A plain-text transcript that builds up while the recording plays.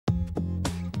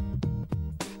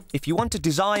If you want to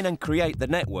design and create the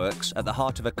networks at the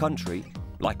heart of a country,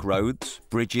 like roads,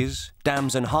 bridges,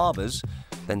 dams and harbours,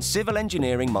 then civil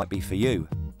engineering might be for you.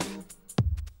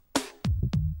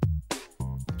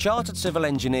 Chartered civil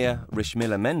engineer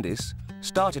Rishmila Mendis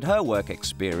started her work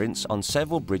experience on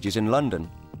several bridges in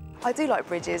London. I do like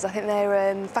bridges. I think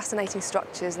they're fascinating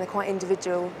structures and they're quite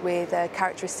individual with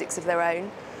characteristics of their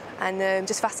own, and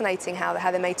just fascinating how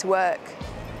they're made to work.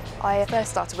 I first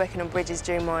started working on bridges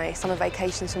during my summer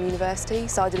vacations from university,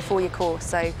 so I did a 4-year course,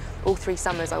 so all 3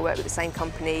 summers I worked with the same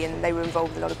company and they were involved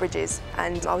with a lot of bridges.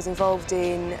 And I was involved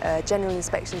in general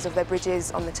inspections of their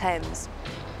bridges on the Thames.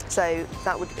 So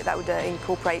that would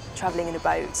incorporate travelling in a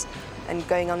boat and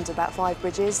going under about 5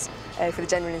 bridges for the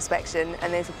general inspection,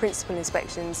 and then for principal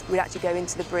inspections we'd actually go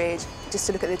into the bridge just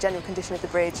to look at the general condition of the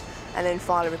bridge and then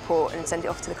file a report and send it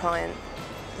off to the client.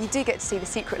 You do get to see the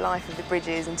secret life of the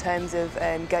bridges in terms of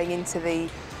going into the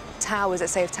towers.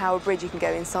 Let's say of Tower Bridge, you can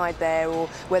go inside there, or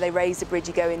where they raise the bridge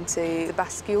you go into the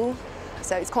bascule.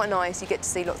 So it's quite nice, you get to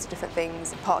see lots of different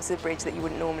things, parts of the bridge that you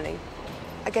wouldn't normally.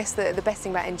 I guess the best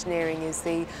thing about engineering is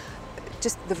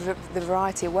just the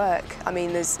variety of work. I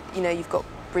mean, you've got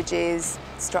bridges,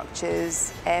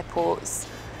 structures, airports,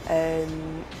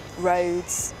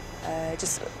 roads.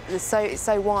 It's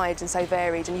so wide and so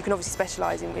varied, and you can obviously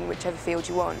specialise in whichever field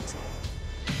you want.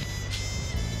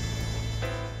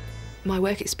 My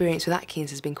work experience with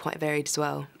Atkins has been quite varied as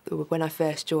well. When I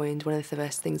first joined, one of the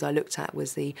first things I looked at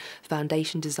was the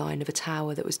foundation design of a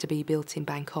tower that was to be built in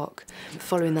Bangkok.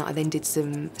 Following that, I then did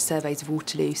some surveys of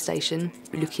Waterloo Station,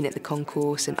 looking at the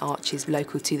concourse and arches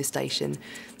local to the station.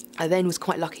 I then was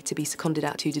quite lucky to be seconded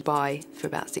out to Dubai for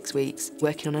about 6 weeks,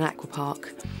 working on an aqua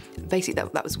park. Basically,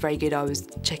 that was very good. I was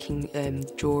checking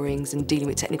drawings and dealing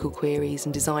with technical queries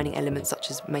and designing elements such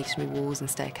as masonry walls and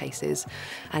staircases.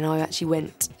 And I actually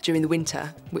went during the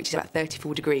winter, which is about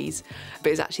 34 degrees, but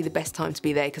it was actually the best time to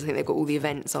be there because I think they've got all the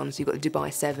events on. So you've got the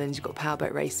Dubai Sevens, you've got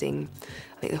powerboat racing,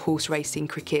 I think the horse racing,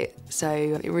 cricket. So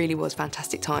it really was a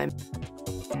fantastic time.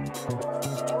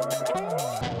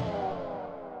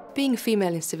 Being a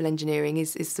female in civil engineering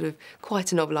is sort of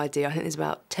quite a novel idea. I think there's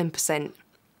about 10%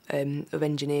 of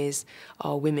engineers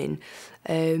are women.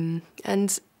 And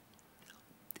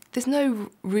there's no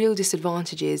real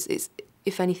disadvantages.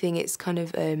 If anything, it's kind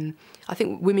of, I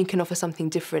think women can offer something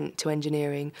different to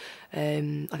engineering.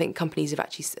 I think companies have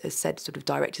actually said, sort of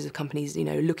directors of companies,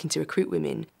 looking to recruit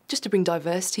women, just to bring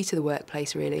diversity to the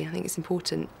workplace, really. I think it's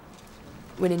important.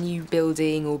 When a new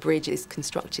building or bridge is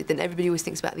constructed, then everybody always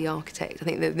thinks about the architect. I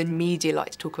think the media like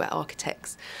to talk about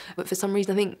architects, but for some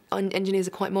reason I think engineers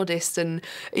are quite modest, and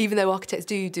even though architects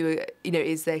do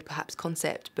is their perhaps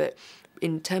concept, but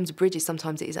in terms of bridges,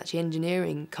 sometimes it is actually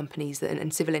engineering companies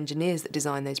and civil engineers that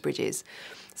design those bridges.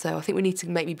 So I think we need to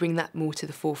maybe bring that more to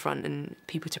the forefront and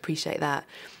people to appreciate that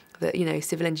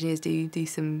civil engineers do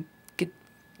some good,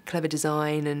 clever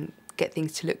design and get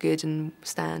things to look good and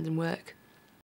stand and work.